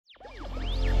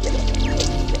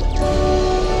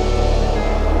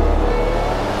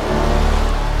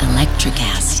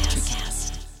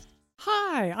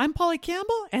I'm Polly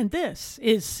Campbell, and this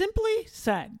is Simply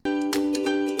Said.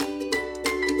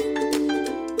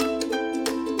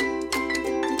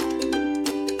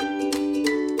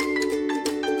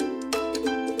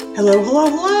 Hello, hello,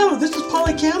 hello. This is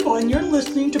Polly Campbell, and you're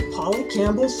listening to Polly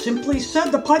Campbell Simply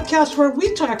Said, the podcast where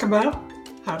we talk about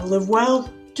how to live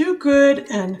well, do good,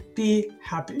 and be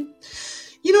happy.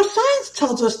 You know, science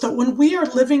tells us that when we are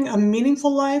living a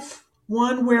meaningful life,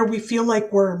 one where we feel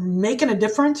like we're making a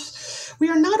difference, we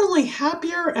are not only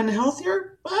happier and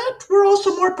healthier, but we're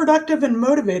also more productive and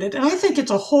motivated. And I think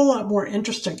it's a whole lot more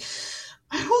interesting.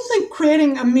 I don't think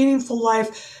creating a meaningful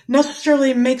life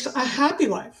necessarily makes a happy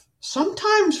life.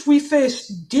 Sometimes we face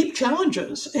deep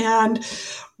challenges and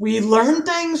we learn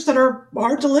things that are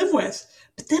hard to live with,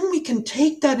 but then we can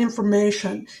take that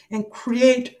information and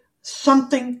create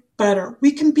something better.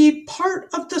 We can be part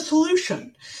of the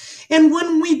solution. And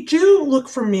when we do look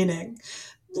for meaning,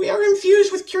 we are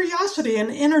infused with curiosity and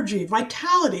energy,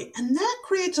 vitality, and that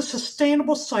creates a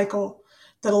sustainable cycle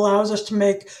that allows us to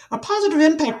make a positive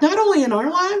impact, not only in our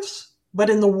lives, but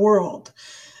in the world.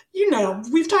 You know,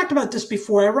 we've talked about this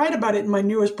before. I write about it in my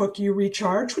newest book, You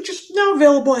Recharge, which is now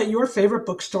available at your favorite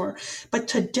bookstore. But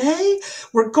today,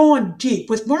 we're going deep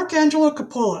with Marcangelo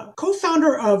Coppola,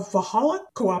 co-founder of Valhalla,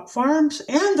 Co-op Farms,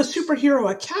 and the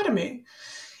Superhero Academy,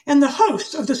 and the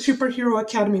host of the Superhero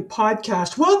Academy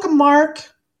podcast. Welcome, Mark.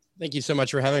 Thank you so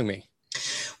much for having me.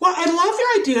 Well, I love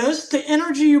your ideas, the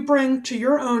energy you bring to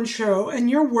your own show and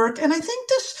your work, and I think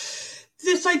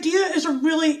this idea is a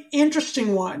really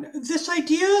interesting one. This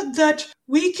idea that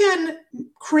we can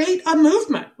create a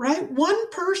movement, right? One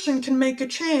person can make a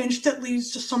change that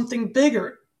leads to something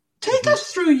bigger. Take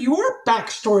us through your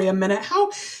backstory a minute. How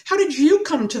did you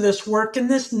come to this work and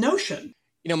this notion?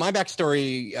 You know, my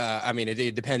backstory,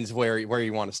 it depends where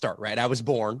you want to start, right? I was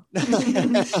born.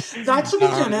 That's the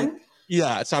beginning.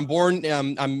 Yeah, so I'm born,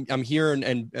 I'm here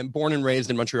and born and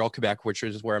raised in Montreal, Quebec, which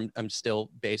is where I'm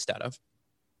still based out of.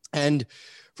 And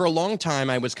for a long time,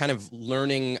 I was kind of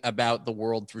learning about the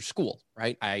world through school,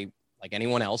 right? I, like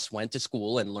anyone else, went to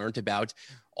school and learned about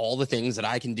all the things that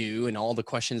I can do and all the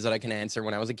questions that I can answer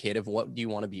when I was a kid of what do you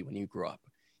want to be when you grow up?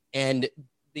 And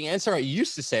the answer I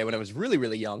used to say when I was really,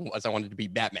 really young was I wanted to be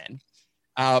Batman.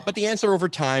 But the answer over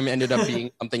time ended up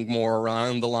being something more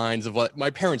around the lines of what my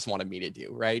parents wanted me to do,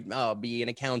 right? Be an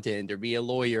accountant or be a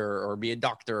lawyer or be a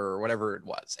doctor or whatever it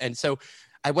was. And so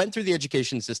I went through the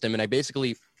education system and I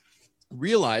basically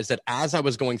realized that as I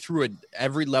was going through it,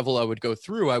 every level I would go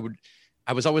through,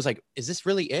 I was always like, is this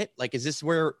really it? Like, is this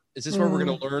where we're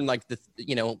going to learn like the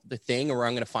thing, or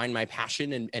I'm going to find my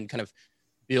passion and kind of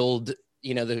build,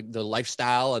 the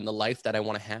lifestyle and the life that I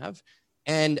want to have.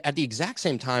 And at the exact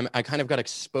same time, I kind of got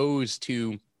exposed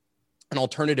to an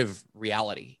alternative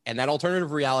reality. And that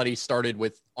alternative reality started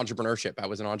with entrepreneurship. I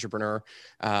was an entrepreneur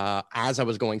as I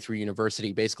was going through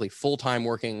university, basically full-time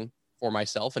working for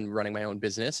myself and running my own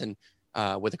business and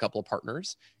with a couple of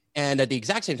partners. And at the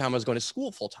exact same time, I was going to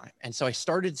school full time. And so I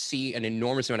started to see an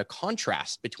enormous amount of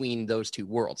contrast between those two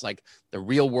worlds, like the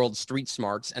real world street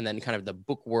smarts and then kind of the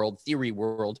book world, theory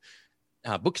world,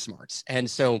 book smarts. And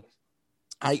so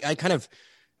I kind of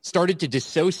started to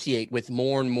dissociate with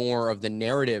more and more of the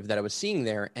narrative that I was seeing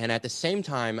there. And at the same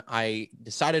time, I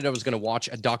decided I was going to watch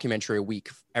a documentary a week,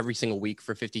 every single week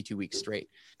for 52 weeks straight,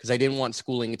 because I didn't want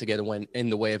schooling to get in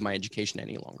the way of my education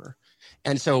any longer.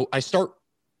 And so I start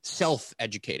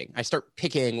self-educating. I start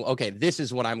picking, okay, this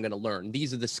is what I'm going to learn.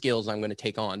 These are the skills I'm going to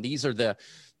take on. These are the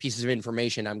pieces of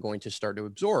information I'm going to start to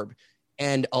absorb.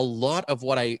 And a lot of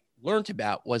what I learned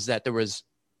about was that there was,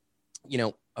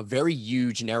 a very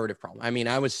huge narrative problem. I mean,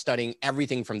 I was studying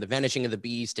everything from the vanishing of the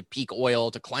bees to peak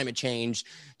oil to climate change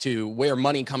to where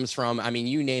money comes from. I mean,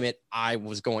 you name it, I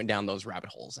was going down those rabbit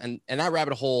holes. And that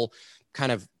rabbit hole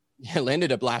kind of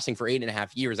ended up lasting for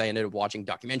 8.5 years. I ended up watching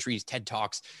documentaries, TED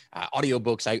Talks,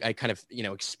 audiobooks. I kind of,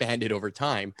 expanded over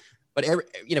time. But, for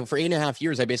 8.5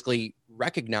 years, I basically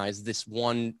recognized this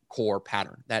one core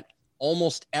pattern that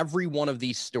almost every one of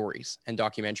these stories and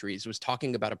documentaries was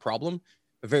talking about a problem,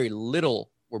 but very little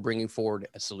were bringing forward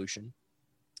a solution.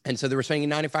 And so they were spending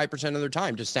 95% of their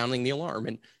time just sounding the alarm.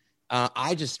 And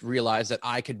I just realized that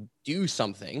I could do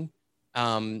something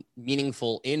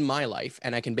meaningful in my life.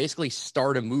 And I can basically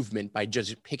start a movement by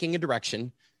just picking a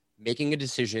direction, making a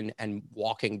decision, and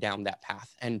walking down that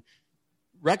path. And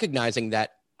recognizing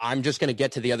that I'm just going to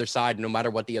get to the other side, no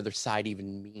matter what the other side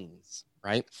even means.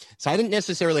 Right. So I didn't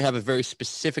necessarily have a very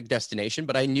specific destination,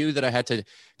 but I knew that I had to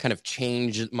kind of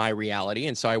change my reality.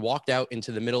 And so I walked out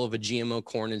into the middle of a GMO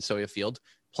corn and soya field,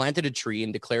 planted a tree,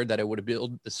 and declared that I would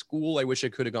build the school I wish I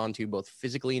could have gone to, both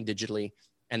physically and digitally,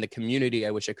 and the community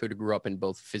I wish I could have grew up in,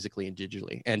 both physically and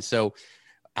digitally. And so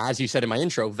as you said in my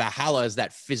intro, Valhalla is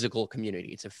that physical community.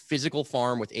 It's a physical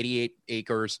farm with 88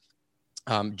 acres,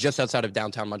 just outside of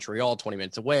downtown Montreal, 20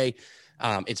 minutes away.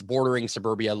 It's bordering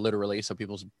suburbia, literally. So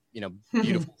people's,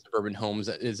 beautiful suburban homes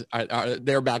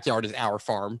their backyard is our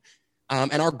farm.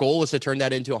 And our goal is to turn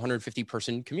that into a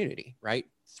 150-person community, right?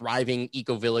 Thriving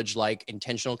eco-village-like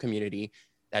intentional community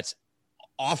that's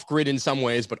off-grid in some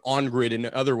ways, but on-grid in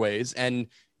other ways, and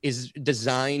is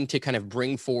designed to kind of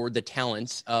bring forward the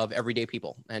talents of everyday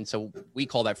people. And so we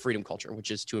call that freedom culture, which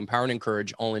is to empower and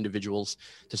encourage all individuals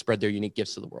to spread their unique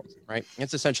gifts to the world, right?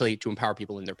 It's essentially to empower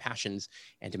people in their passions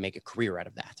and to make a career out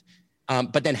of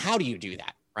that. But then how do you do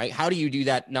that, right? How do you do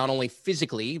that not only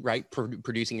physically, right,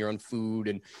 producing your own food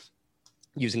and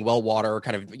using well water,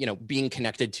 kind of, being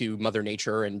connected to Mother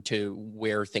Nature and to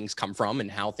where things come from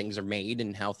and how things are made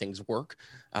and how things work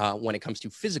when it comes to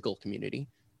physical community.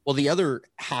 Well, the other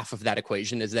half of that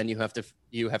equation is then you have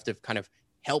to kind of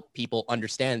help people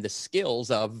understand the skills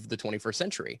of the 21st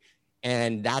century.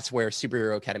 And that's where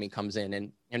Superhero Academy comes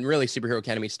in. And really, Superhero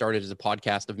Academy started as a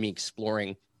podcast of me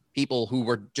exploring people who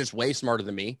were just way smarter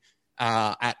than me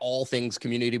at all things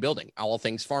community building, all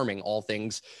things farming, all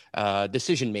things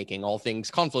decision-making, all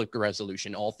things conflict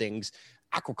resolution, all things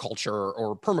aquaculture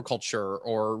or permaculture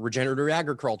or regenerative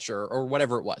agriculture or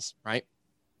whatever it was, right?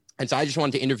 And so I just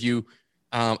wanted to interview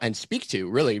and speak to,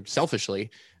 really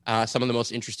selfishly, some of the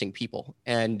most interesting people.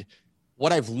 And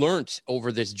what I've learned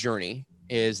over this journey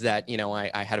is that,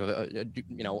 I had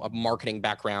a marketing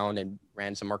background and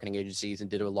ran some marketing agencies and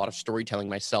did a lot of storytelling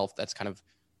myself. That's kind of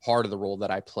part of the role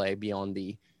that I play beyond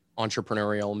the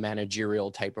entrepreneurial,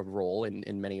 managerial type of role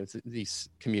in many of these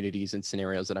communities and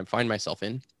scenarios that I find myself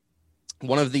in.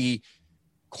 One of the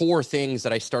core things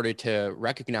that I started to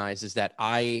recognize is that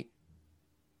I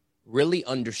really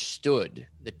understood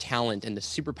the talent and the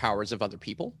superpowers of other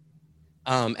people.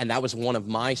 And that was one of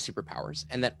my superpowers.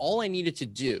 And that all I needed to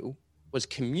do was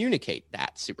communicate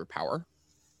that superpower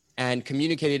and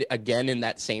communicate it again in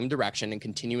that same direction and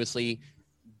continuously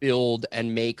build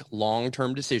and make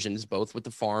long-term decisions, both with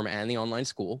the farm and the online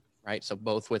school, right? So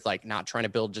both with not trying to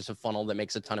build just a funnel that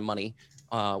makes a ton of money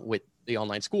with the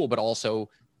online school, but also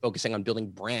focusing on building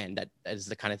brand that is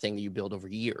the kind of thing that you build over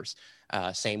years.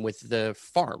 Same with the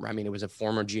farm. I mean, it was a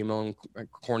former GMO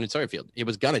corn and soy field. It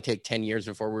was going to take 10 years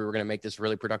before we were going to make this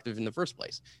really productive in the first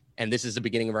place. And this is the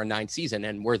beginning of our 9th season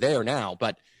and we're there now,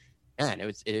 but man,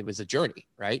 it was a journey,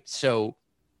 right? So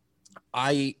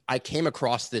I came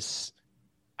across this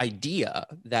idea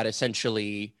that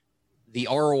essentially the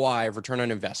ROI of return on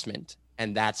investment,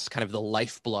 and that's kind of the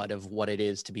lifeblood of what it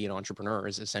is to be an entrepreneur,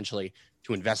 is essentially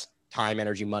to invest time,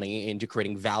 energy, money into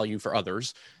creating value for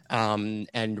others and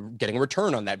getting a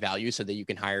return on that value so that you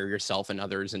can hire yourself and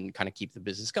others and kind of keep the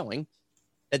business going.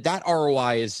 That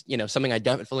ROI is, something I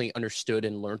definitely understood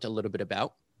and learned a little bit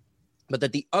about, but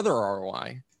that the other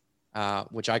ROI,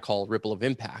 which I call ripple of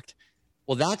impact,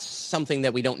 well, that's something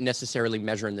that we don't necessarily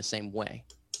measure in the same way,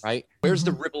 right? Where's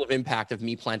the ripple of impact of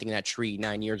me planting that tree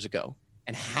 9 years ago?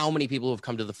 And how many people have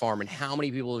come to the farm and how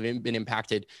many people have been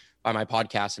impacted by my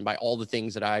podcast and by all the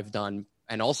things that I've done,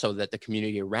 and also that the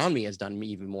community around me has done,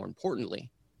 even more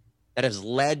importantly, that has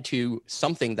led to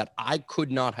something that I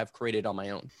could not have created on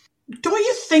my own. Don't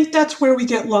you think that's where we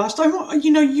get lost?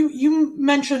 You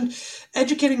mentioned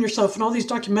educating yourself and all these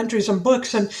documentaries and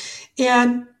books,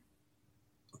 and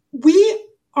we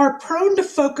are prone to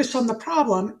focus on the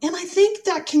problem, and I think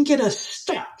that can get us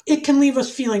stuck. It can leave us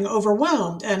feeling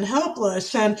overwhelmed and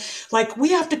helpless, and like we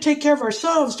have to take care of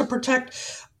ourselves to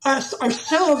protect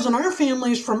ourselves and our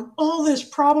families from all this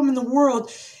problem in the world,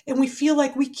 and we feel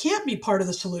like we can't be part of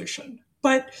the solution.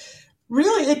 But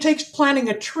really, it takes planting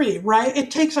a tree, right? It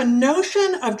takes a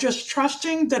notion of just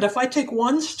trusting that if I take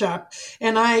one step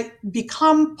and I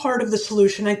become part of the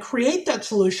solution and create that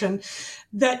solution,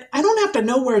 that I don't have to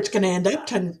know where it's going to end up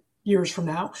 10 years from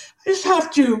now. I just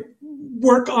have to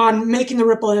work on making the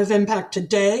ripple of impact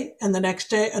today and the next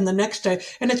day and the next day.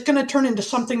 And it's going to turn into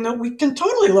something that we can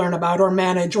totally learn about or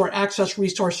manage or access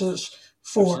resources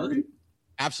for.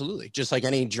 Absolutely. Just like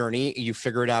any journey, you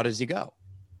figure it out as you go.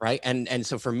 Right. And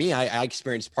so for me, I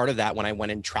experienced part of that when I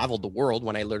went and traveled the world,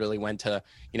 when I literally went to,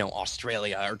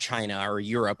 Australia or China or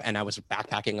Europe, and I was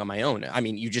backpacking on my own. I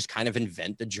mean, you just kind of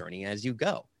invent the journey as you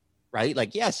go. Right.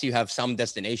 Like, yes, you have some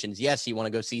destinations. Yes, you want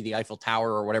to go see the Eiffel Tower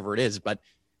or whatever it is. But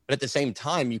at the same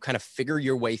time, you kind of figure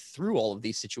your way through all of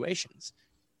these situations.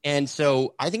 And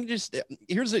so I think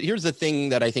here's the thing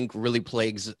that I think really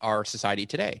plagues our society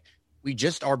today. We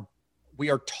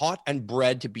are taught and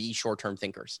bred to be short-term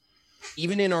thinkers.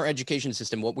 Even in our education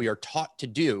system, what we are taught to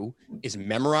do is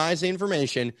memorize the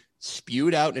information, spew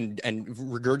it out and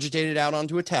regurgitate it out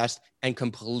onto a test, and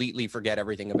completely forget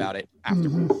everything about it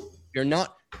afterwards. Mm-hmm. You're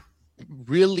not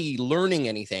really learning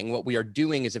anything. What we are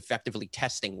doing is effectively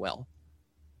testing well.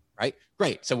 Right?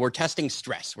 Great. So we're testing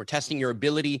stress. We're testing your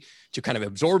ability to kind of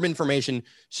absorb information,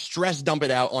 stress dump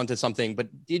it out onto something.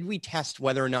 But did we test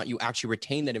whether or not you actually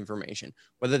retain that information,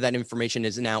 whether that information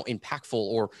is now impactful,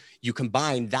 or you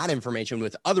combine that information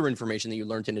with other information that you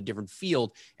learned in a different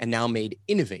field and now made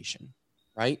innovation,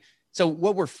 right? So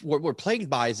what we're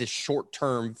plagued by is this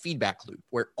short-term feedback loop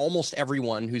where almost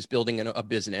everyone who's building a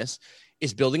business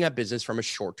is building a business from a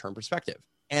short-term perspective.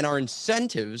 And our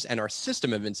incentives and our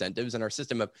system of incentives and our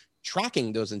system of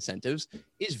tracking those incentives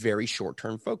is very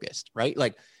short-term focused, right?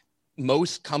 Like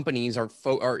most companies are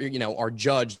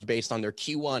judged based on their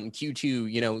Q1,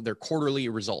 Q2, their quarterly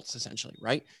results essentially,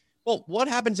 right? Well, what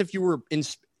happens if you were in,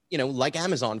 like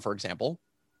Amazon, for example,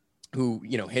 who,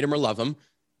 hate them or love them,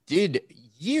 did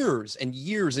years and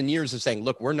years and years of saying,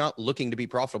 look, we're not looking to be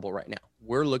profitable right now.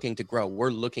 We're looking to grow. We're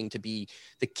looking to be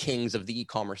the kings of the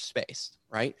e-commerce space,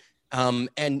 right?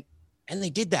 And they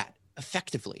did that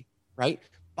effectively, right?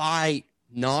 By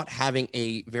not having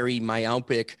a very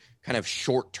myopic kind of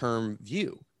short-term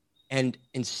view and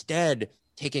instead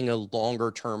taking a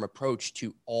longer-term approach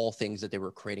to all things that they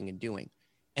were creating and doing.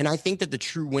 And I think that the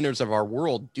true winners of our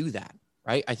world do that,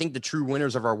 right? I think the true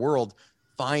winners of our world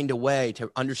find a way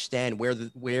to understand where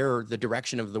the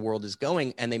direction of the world is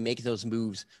going, and they make those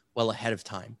moves well ahead of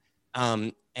time.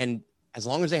 And as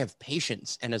long as they have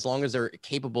patience and as long as they're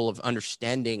capable of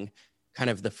understanding kind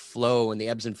of the flow and the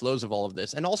ebbs and flows of all of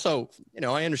this. And also,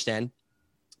 I understand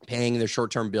paying their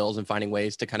short-term bills and finding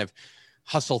ways to kind of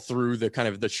hustle through the kind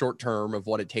of the short term of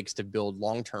what it takes to build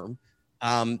long-term.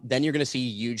 Then you're going to see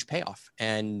huge payoff.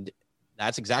 And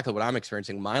that's exactly what I'm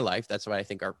experiencing in my life. That's what I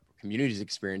think our community is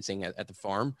experiencing at the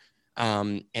farm.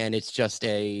 And it's just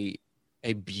a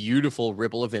beautiful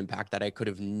ripple of impact that I could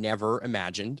have never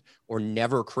imagined or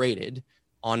never created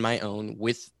on my own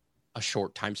with a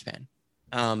short time span.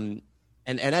 And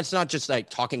that's not just like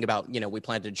talking about, we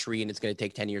planted a tree and it's going to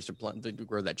take 10 years to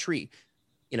grow that tree.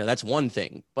 That's one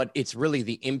thing, but it's really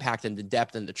the impact and the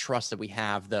depth and the trust that we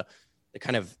have, the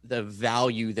kind of the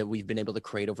value that we've been able to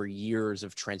create over years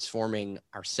of transforming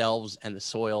ourselves and the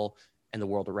soil and the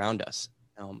world around us.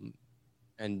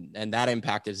 And that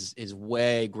impact is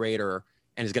way greater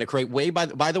and is going to create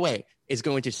by the way, is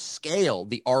going to scale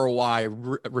the ROI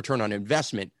return on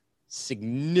investment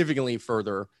significantly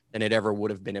further than it ever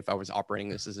would have been if I was operating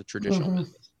this as a traditional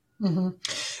business.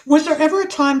 Mm-hmm. Was there ever a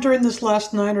time during this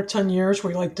last 9 or 10 years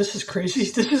where you're like, this is crazy,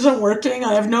 this isn't working,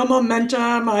 I have no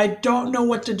momentum, I don't know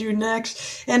what to do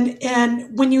next?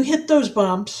 And when you hit those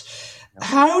bumps,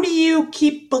 how do you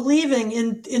keep believing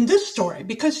in this story?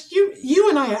 Because you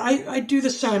and I do the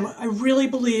same. I really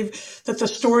believe that the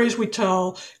stories we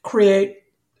tell create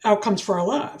outcomes for our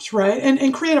lives, right?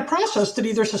 And create a process that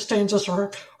either sustains us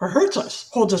or hurts us,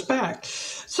 holds us back.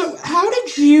 So how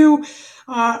did you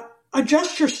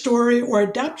adjust your story or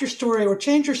adapt your story or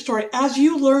change your story as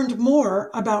you learned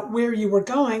more about where you were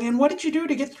going? And what did you do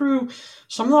to get through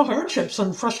some of the hardships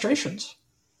and frustrations?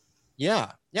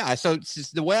 Yeah. So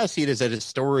the way I see it is that a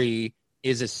story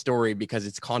is a story because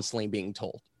it's constantly being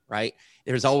told, right?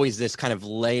 There's always this kind of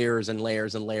layers and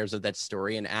layers and layers of that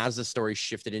story. And as the story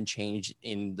shifted and changed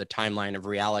in the timeline of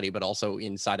reality, but also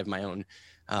inside of my own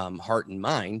heart and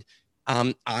mind,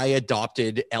 I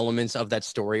adopted elements of that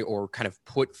story or kind of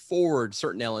put forward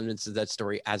certain elements of that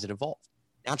story as it evolved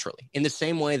naturally. In the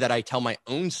same way that I tell my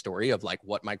own story of like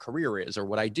what my career is or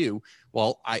what I do.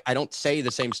 Well, I don't say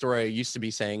the same story I used to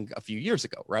be saying a few years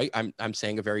ago, right? I'm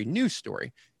saying a very new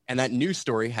story. And that new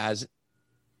story has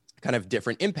kind of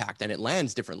different impact and it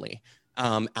lands differently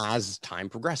as time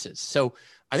progresses. So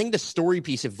I think the story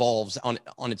piece evolves on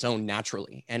its own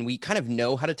naturally. And we kind of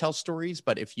know how to tell stories,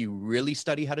 but if you really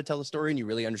study how to tell a story and you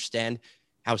really understand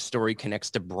how story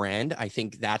connects to brand, I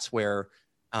think that's where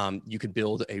you could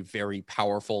build a very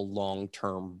powerful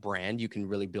long-term brand. You can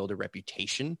really build a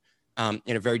reputation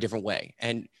in a very different way.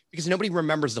 And because nobody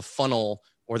remembers the funnel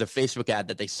or the Facebook ad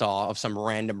that they saw of some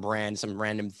random brand, some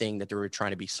random thing that they were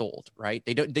trying to be sold, right?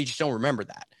 They just don't remember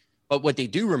that. But what they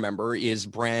do remember is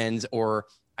brands or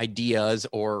ideas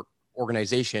or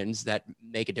organizations that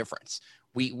make a difference.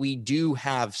 We do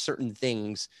have certain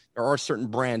things. There are certain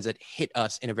brands that hit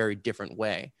us in a very different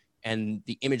way. And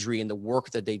the imagery and the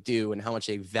work that they do and how much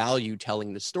they value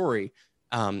telling the story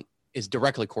is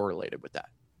directly correlated with that.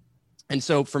 And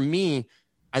so for me,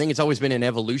 I think it's always been an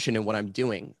evolution in what I'm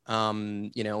doing.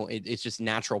 It's just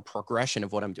natural progression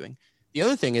of what I'm doing. the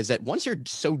other thing is that once you're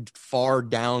so far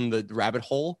down the rabbit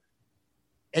hole,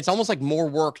 it's almost like more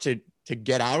work to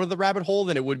get out of the rabbit hole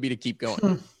than it would be to keep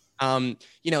going.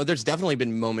 There's definitely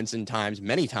been moments and times,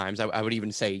 many times, I would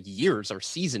even say years or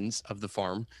seasons of the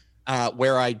farm,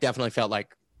 where I definitely felt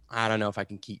like, I don't know if I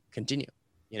can continue.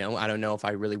 I don't know if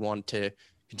I really want to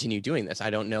continue doing this. I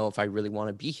don't know if I really want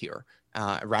to be here,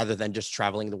 rather than just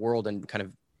traveling the world and kind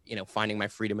of, finding my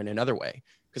freedom in another way.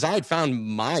 Because I had found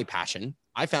my passion.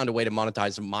 I found a way to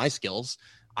monetize my skills.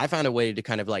 I found a way to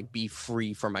kind of like be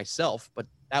free for myself, but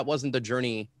that wasn't the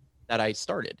journey that I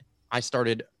started. I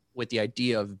started with the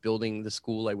idea of building the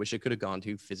school I wish I could have gone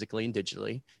to physically and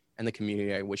digitally, and the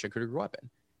community I wish I could have grew up in.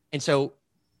 And so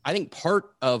I think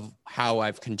part of how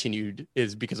I've continued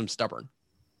is because I'm stubborn.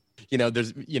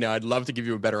 I'd love to give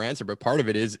you a better answer, but part of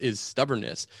it is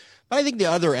stubbornness. But I think the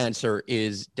other answer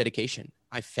is dedication.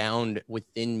 I found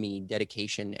within me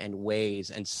dedication and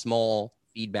ways and small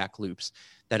feedback loops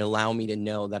that allow me to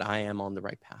know that I am on the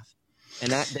right path.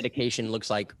 And that dedication looks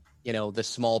like,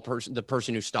 the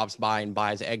person who stops by and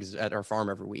buys eggs at our farm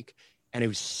every week and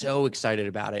who's so excited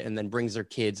about it and then brings their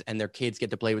kids, and their kids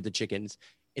get to play with the chickens.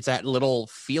 It's that little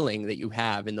feeling that you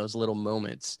have in those little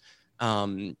moments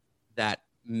that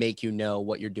make you know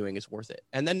what you're doing is worth it.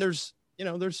 And then there's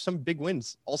some big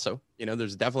wins also.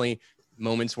 There's definitely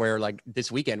moments where, like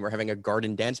this weekend, we're having a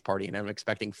garden dance party and I'm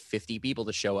expecting 50 people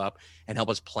to show up and help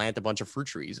us plant a bunch of fruit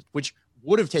trees, which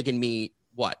would have taken me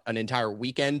an entire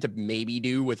weekend to maybe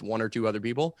do with one or two other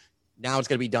people. Now it's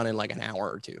going to be done in like an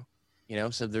hour or two,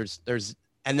 so there's,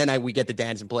 and then we get to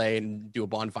dance and play and do a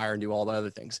bonfire and do all the other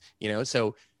things,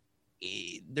 so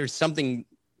there's something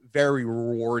very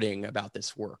rewarding about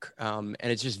this work. And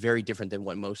it's just very different than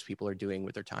what most people are doing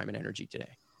with their time and energy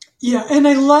today. Yeah, and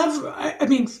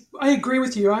I agree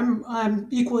with you. I'm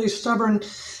equally stubborn,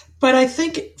 but I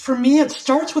think for me, it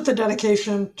starts with the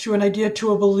dedication to an idea,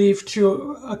 to a belief,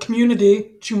 to a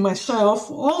community, to myself,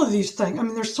 all of these things. I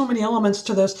mean, there's so many elements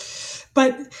to this,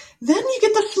 but then you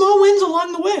get the small wins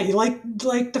along the way,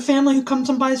 like the family who comes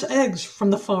and buys eggs from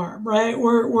the farm, right?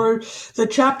 Or the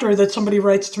chapter that somebody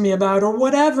writes to me about, or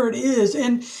whatever it is.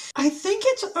 And I think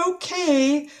it's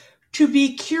okay to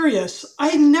be curious.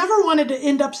 I never wanted to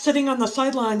end up sitting on the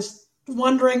sidelines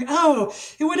wondering,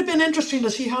 it would have been interesting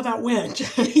to see how that went.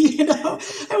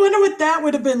 I wonder what that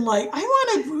would have been like.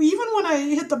 Even when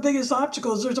I hit the biggest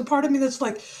obstacles, there's a part of me that's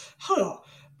like,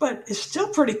 but it's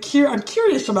still I'm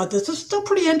curious about this. It's still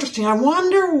pretty interesting. I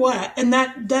wonder what, and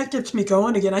that gets me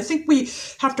going again. I think we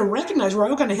have to recognize we're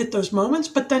all going to hit those moments,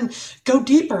 but then go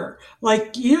deeper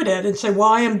like you did and say, well,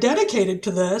 I am dedicated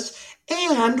to this.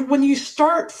 And when you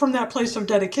start from that place of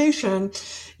dedication,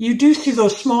 you do see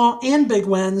those small and big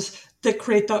wins that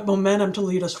create that momentum to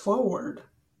lead us forward.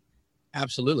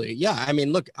 Absolutely. Yeah. I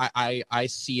mean, look, I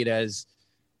see it as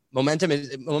momentum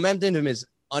is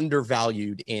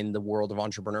undervalued in the world of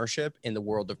entrepreneurship, in the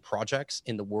world of projects,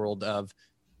 in the world of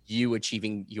you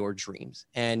achieving your dreams,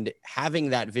 and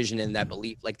having that vision and that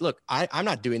belief. Like, look, I'm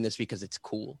not doing this because it's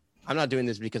cool. I'm not doing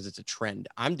this because it's a trend.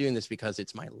 I'm doing this because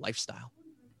it's my lifestyle.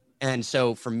 And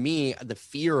so for me, the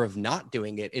fear of not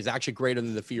doing it is actually greater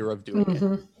than the fear of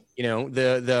doing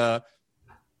it.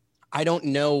 I don't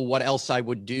know what else I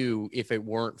would do if it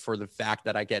weren't for the fact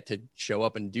that I get to show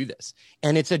up and do this.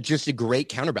 And it's just a great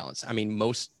counterbalance. I mean,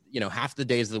 half the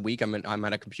days of the week I'm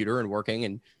at a computer and working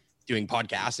and doing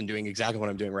podcasts and doing exactly what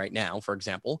I'm doing right now, for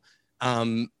example.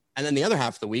 And then the other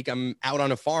half of the week, I'm out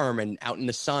on a farm and out in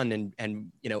the sun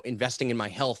and investing in my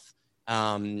health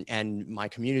and my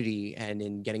community, and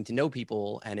in getting to know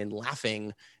people, and in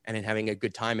laughing, and in having a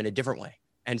good time in a different way.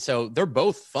 And so they're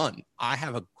both fun. I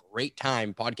have a great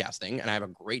time podcasting, and I have a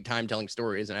great time telling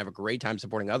stories, and I have a great time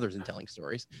supporting others in telling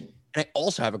stories. And I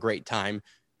also have a great time,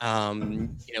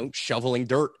 shoveling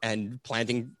dirt and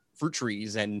planting fruit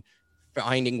trees and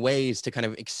finding ways to kind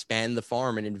of expand the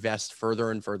farm and invest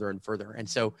further and further and further. And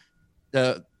so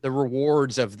the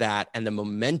rewards of that and the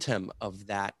momentum of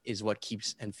that is what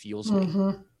keeps and fuels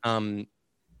me.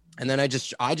 And then I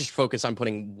just focus on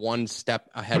putting one step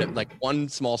ahead of, like, one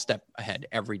small step ahead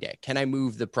every day. Can I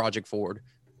move the project forward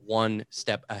one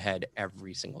step ahead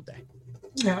every single day?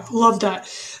 Yeah, love that.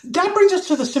 That brings us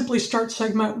to the Simply Start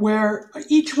segment, where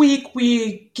each week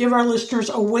we give our listeners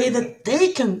a way that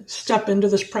they can step into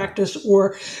this practice,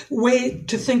 or way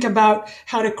to think about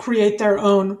how to create their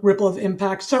own ripple of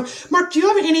impact. So, Mark, do you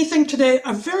have anything today,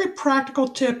 a very practical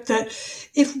tip that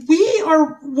if we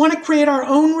want to create our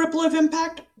own ripple of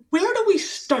impact, where do we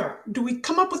start? Do we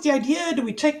come up with the idea? Do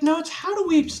we take notes? How do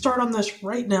we start on this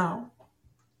right now?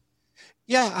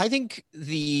 Yeah, I think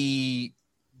the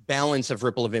balance of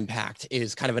ripple of impact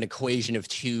is kind of an equation of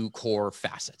two core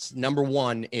facets. Number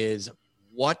one is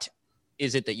what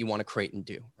is it that you want to create and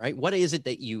do, right? What is it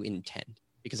that you intend?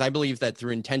 Because I believe that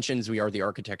through intentions, we are the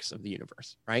architects of the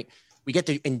universe, right? We get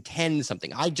to intend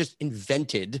something. I just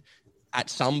invented at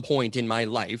some point in my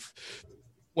life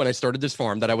when I started this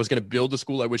farm that I was going to build a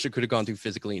school I wish I could have gone through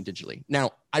physically and digitally.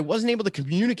 Now, I wasn't able to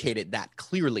communicate it that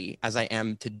clearly as I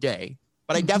am today,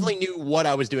 but I definitely knew what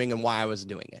I was doing and why I was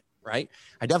doing it, right?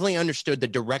 I definitely understood the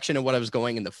direction of what I was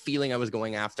going and the feeling I was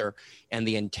going after and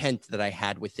the intent that I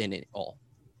had within it all.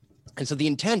 And so the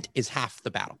intent is half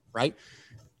the battle, right?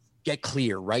 Get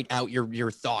clear, write out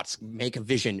your thoughts, make a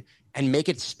vision, and make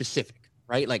it specific,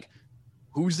 right? Like,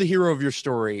 who's the hero of your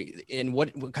story, and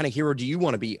what kind of hero do you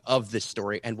want to be of this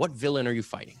story, and what villain are you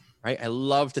fighting, right? I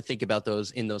love to think about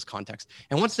those in those contexts.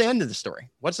 And what's the end of the story?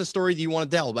 What's the story that you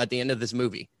want to tell at the end of this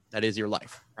movie that is your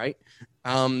life, right?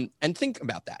 And think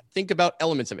about that. Think about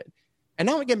elements of it. And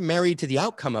not get married to the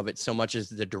outcome of it so much as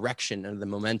the direction and the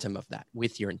momentum of that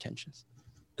with your intentions.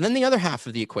 And then the other half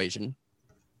of the equation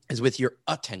is with your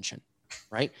attention,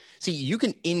 right? See, you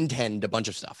can intend a bunch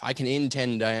of stuff. I can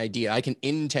intend an idea. I can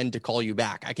intend to call you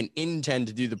back. I can intend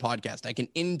to do the podcast. I can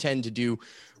intend to do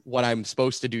what I'm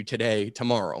supposed to do today,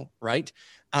 tomorrow, right?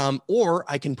 Or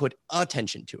I can put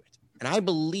attention to it. And I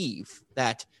believe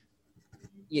that,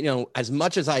 you know, as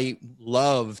much as I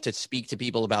love to speak to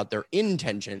people about their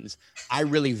intentions, I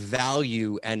really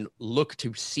value and look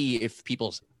to see if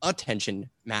people's attention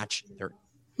match their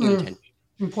intention.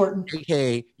 Important.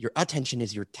 Okay, your attention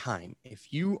is your time.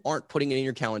 If you aren't putting it in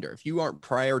your calendar, if you aren't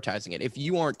prioritizing it, if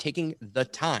you aren't taking the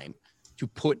time to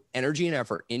put energy and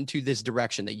effort into this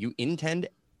direction that you intend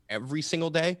every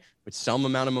single day with some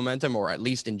amount of momentum, or at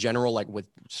least in general, like with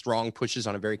strong pushes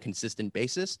on a very consistent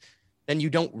basis, then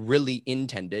you don't really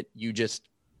intend it. You just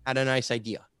had a nice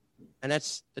idea. And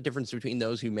that's the difference between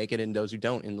those who make it and those who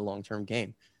don't in the long-term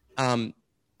game. And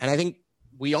I think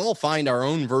we all find our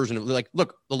own version of, like,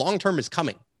 look, the long term is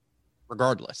coming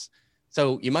regardless.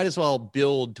 So you might as well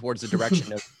build towards the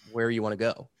direction of where you want to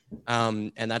go.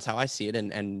 And that's how I see it.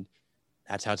 And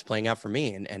that's how it's playing out for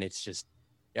me. And it's just,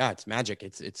 yeah, it's magic.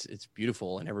 It's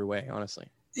beautiful in every way, honestly.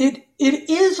 It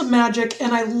is magic.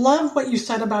 And I love what you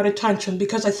said about attention,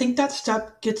 because I think that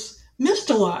step gets missed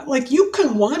a lot. Like, you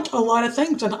can want a lot of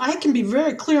things, and I can be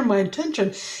very clear in my intention.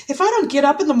 If I don't get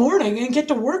up in the morning and get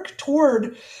to work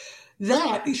toward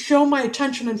that, show my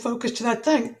attention and focus to that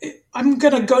thing, I'm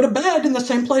going to go to bed in the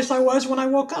same place I was when I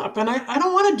woke up. And I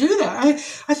don't want to do that.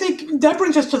 I think that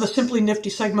brings us to the Simply Nifty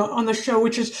segment on the show,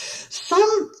 which is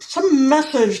some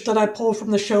message that I pull from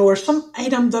the show, or some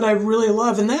item that I really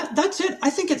love. And that's it.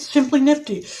 I think it's simply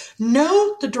nifty.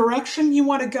 Know the direction you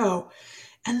want to go,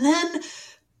 and then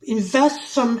invest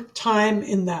some time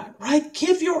in that, right?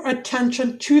 Give your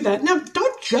attention to that. Now,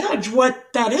 don't judge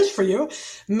what that is for you.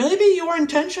 Maybe your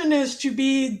intention is to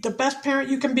be the best parent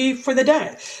you can be for the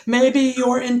day. Maybe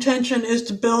your intention is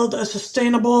to build a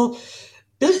sustainable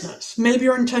business. Maybe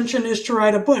your intention is to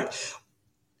write a book.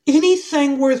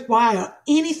 Anything worthwhile,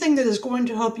 anything that is going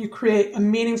to help you create a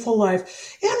meaningful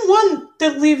life, and one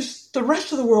that leaves the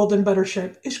rest of the world in better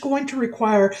shape, is going to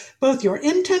require both your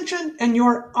intention and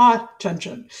your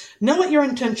attention. Know what your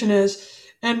intention is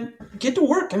and get to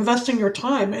work investing your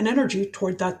time and energy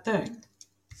toward that thing.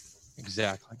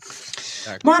 Exactly.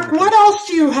 Mark, what else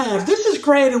do you have? This is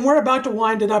great, and we're about to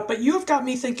wind it up, but you have got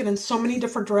me thinking in so many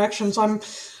different directions.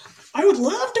 I would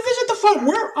love to visit the farm.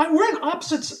 We're on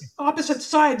opposite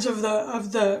sides of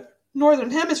the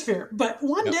northern hemisphere, but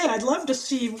one day I'd love to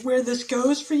see where this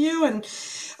goes for you. And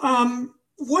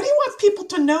what do you want people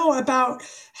to know about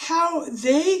how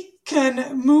they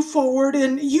can move forward?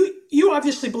 And you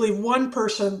obviously believe one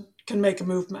person can make a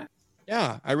movement.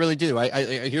 Yeah, I really do.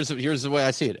 Here's the way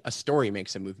I see it. A story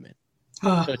makes a movement.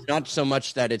 So it's not so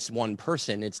much that it's one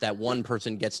person, it's that one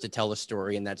person gets to tell a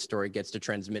story, and that story gets to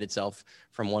transmit itself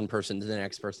from one person to the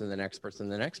next person, the next person,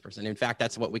 the next person. In fact,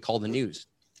 that's what we call the news,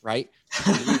 right?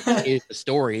 The news is a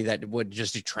story that would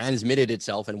just transmitted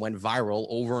itself and went viral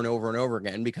over and over and over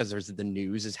again, because the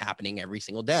news is happening every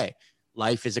single day.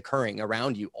 Life is occurring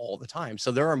around you all the time.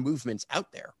 So there are movements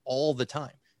out there all the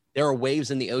time. There are waves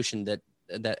in the ocean that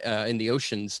in the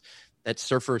oceans that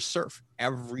surfers surf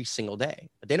every single day,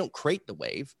 but they don't create the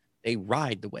wave, they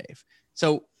ride the wave.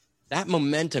 So that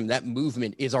momentum, that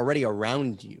movement is already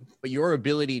around you, but your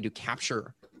ability to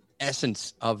capture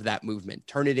essence of that movement,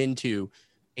 turn it into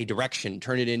a direction,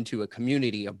 turn it into a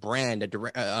community, a brand,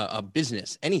 a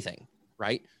business, anything,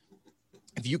 right?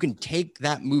 If you can take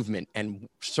that movement and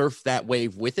surf that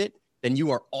wave with it, then you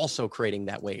are also creating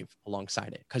that wave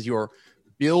alongside it, because you're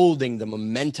building the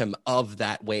momentum of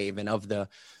that wave and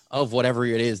of whatever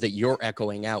it is that you're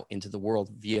echoing out into the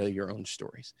world via your own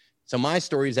stories. So my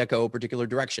stories echo a particular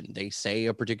direction. They say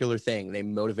a particular thing. They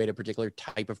motivate a particular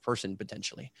type of person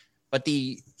potentially. But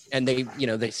they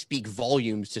speak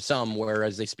volumes to some,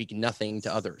 whereas they speak nothing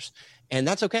to others. And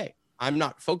that's okay. I'm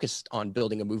not focused on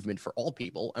building a movement for all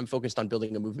people. I'm focused on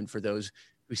building a movement for those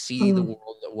who see the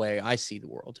world the way I see the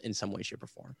world in some way, shape, or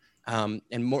form.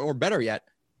 And more, or better yet,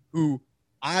 who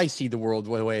I see the world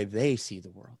the way they see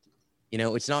the world.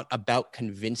 It's not about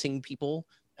convincing people.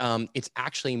 It's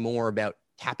actually more about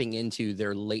tapping into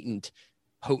their latent,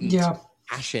 potent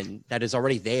passion that is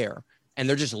already there. And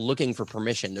they're just looking for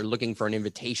permission. They're looking for an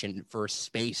invitation, for a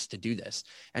space to do this.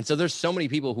 And so there's so many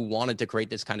people who wanted to create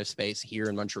this kind of space here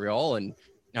in Montreal and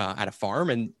at a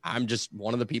farm. And I'm just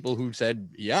one of the people who said,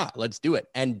 yeah, let's do it.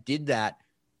 And did that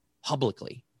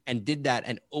publicly, and did that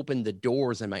and opened the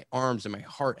doors and my arms and my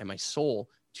heart and my soul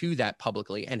to that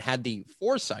publicly, and had the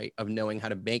foresight of knowing how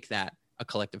to make that a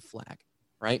collective flag,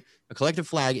 right? A collective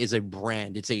flag is a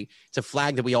brand. It's a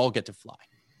flag that we all get to fly.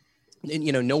 And,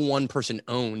 no one person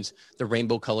owns the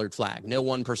rainbow colored flag. No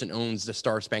one person owns the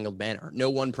Star Spangled Banner. No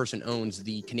one person owns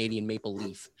the Canadian maple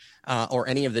leaf, or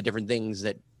any of the different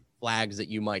flags that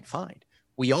you might find.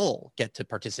 We all get to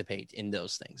participate in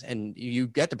those things, and you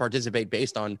get to participate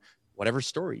based on whatever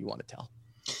story you want to tell.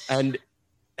 And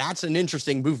that's an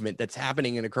interesting movement that's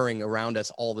happening and occurring around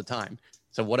us all the time.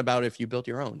 So what about if you built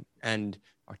your own,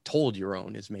 or told your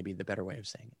own is maybe the better way of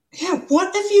saying it. Yeah,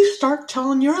 what if you start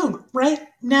telling your own right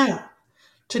now,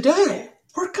 today?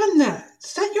 Work on that.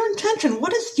 Set your intention.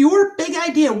 What is your big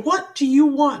idea? What do you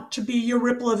want to be your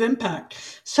ripple of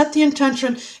impact? Set the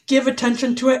intention, give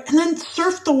attention to it, and then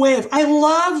surf the wave. I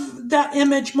love that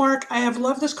image, Mark. I have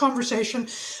loved this conversation.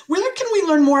 Where can we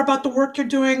learn more about the work you're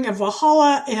doing at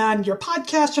Valhalla and your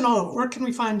podcast and all of it? Where can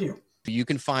we find you? You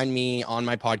can find me on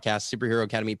my podcast. Superhero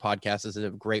Academy Podcast is a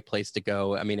great place to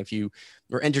go. I mean, if you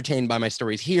were entertained by my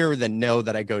stories here, then know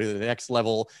that I go to the next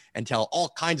level and tell all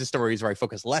kinds of stories where I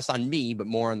focus less on me, but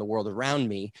more on the world around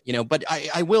me. But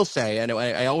I will say,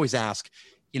 I always ask,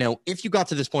 if you got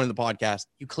to this point in the podcast,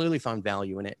 you clearly found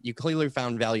value in it. You clearly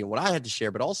found value in what I had to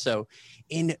share, but also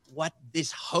in what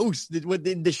this what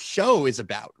the show is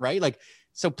about, right?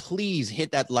 So please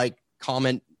hit that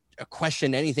comment, a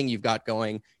question, anything you've got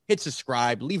going. Hit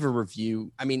subscribe, leave a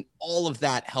review. I mean, all of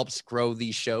that helps grow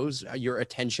these shows. Your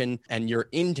attention and your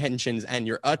intentions and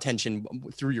your attention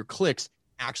through your clicks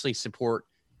actually support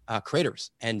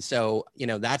creators. And so,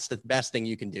 that's the best thing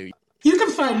you can do. You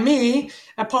can find me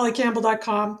at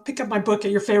pollycampbell.com. Pick up my book at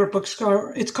your favorite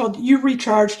bookstore. It's called You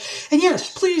Recharge. And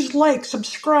yes, please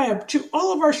subscribe to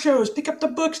all of our shows. Pick up the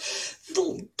books.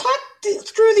 Talk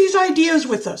through these ideas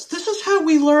with us. This is how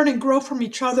we learn and grow from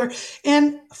each other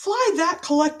and fly that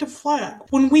collective flag.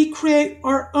 When we create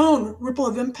our own ripple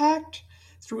of impact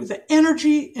through the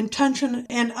energy, intention,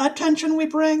 and attention we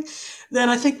bring, then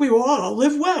I think we will all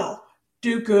live well,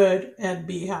 do good, and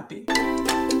be happy.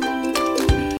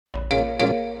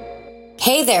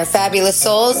 Hey there, fabulous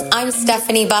souls. I'm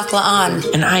Stephanie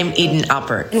Baklaan. And I'm Eden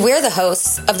Alpert. And we're the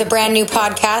hosts of the brand new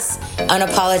podcast,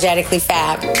 Unapologetically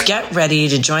Fab. Get ready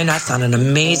to join us on an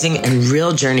amazing and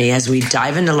real journey as we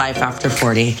dive into life after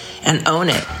 40 and own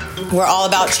it. We're all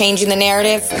about changing the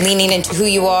narrative, leaning into who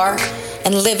you are,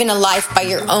 and living a life by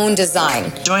your own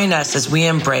design. Join us as we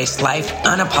embrace life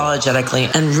unapologetically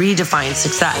and redefine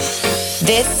success.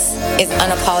 This is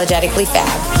Unapologetically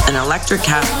Fab, an Electric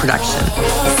Cast production.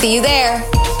 See you there.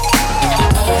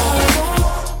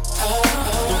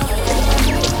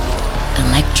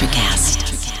 Electricast.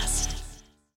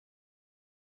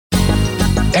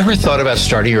 Ever thought about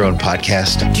starting your own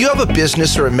podcast? Do you have a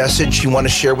business or a message you want to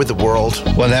share with the world?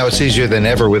 Well, now it's easier than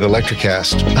ever with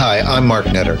Electricast. Hi, I'm Mark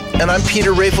Netter. And I'm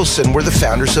Peter Rafelson. We're the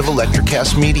founders of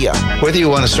Electricast Media. Whether you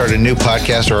want to start a new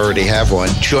podcast or already have one,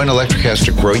 join Electricast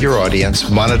to grow your audience,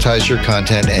 monetize your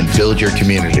content, and build your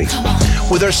community.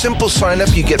 With our simple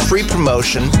sign-up, you get free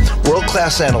promotion,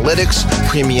 world-class analytics,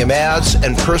 premium ads,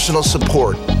 and personal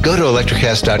support. Go to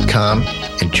electricast.com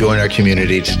and join our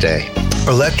community today.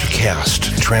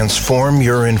 Electricast. Transform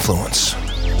your influence.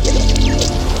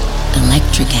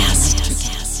 Electricast.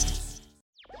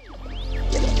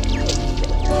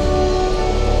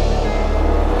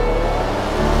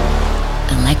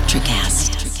 Electricast.